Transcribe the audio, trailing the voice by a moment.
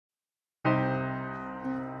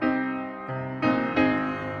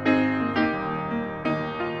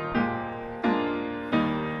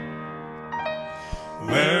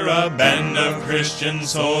We're a band of Christian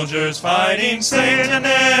soldiers fighting Satan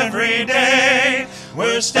every day.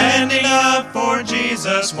 We're standing up for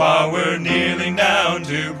Jesus while we're kneeling down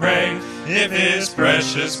to pray. If His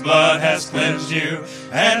precious blood has cleansed you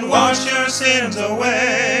and washed your sins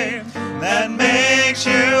away, that makes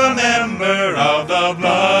you a member of the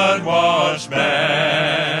blood-washed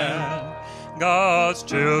band. God's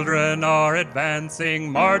children are advancing,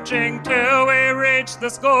 marching till we reach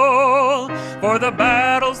the goal. For the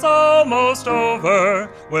battle's almost over,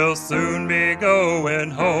 we'll soon be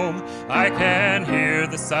going home. I can hear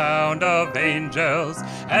the sound of angels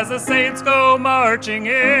as the saints go marching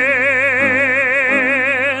in,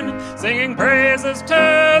 singing praises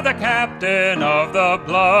to the captain of the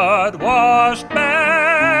blood-washed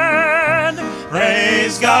band.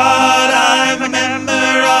 Praise God, I'm a member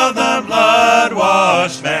of the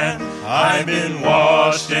blood-washed band. I've been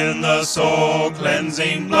washed in the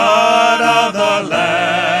soul-cleansing blood of the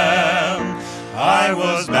Lamb. I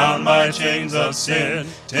was bound by chains of sin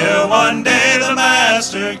till one day the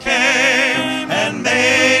Master came and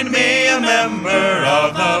made me a member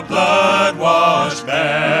of the blood-washed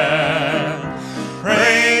band.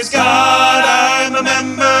 Praise God, I'm a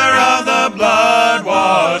member of the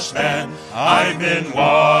blood-washed band. I've been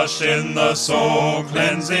washed in the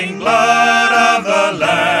soul-cleansing blood of the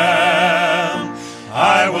Lamb.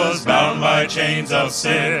 I was bound by chains of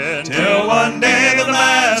sin till one day the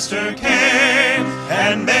Master came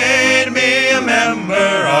and made me a member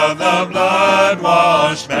of the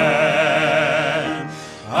blood-washed band.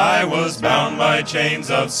 I was bound by chains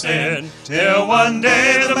of sin till one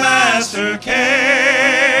day the Master came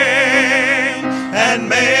and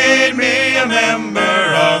made me a member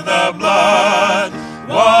of the blood-washed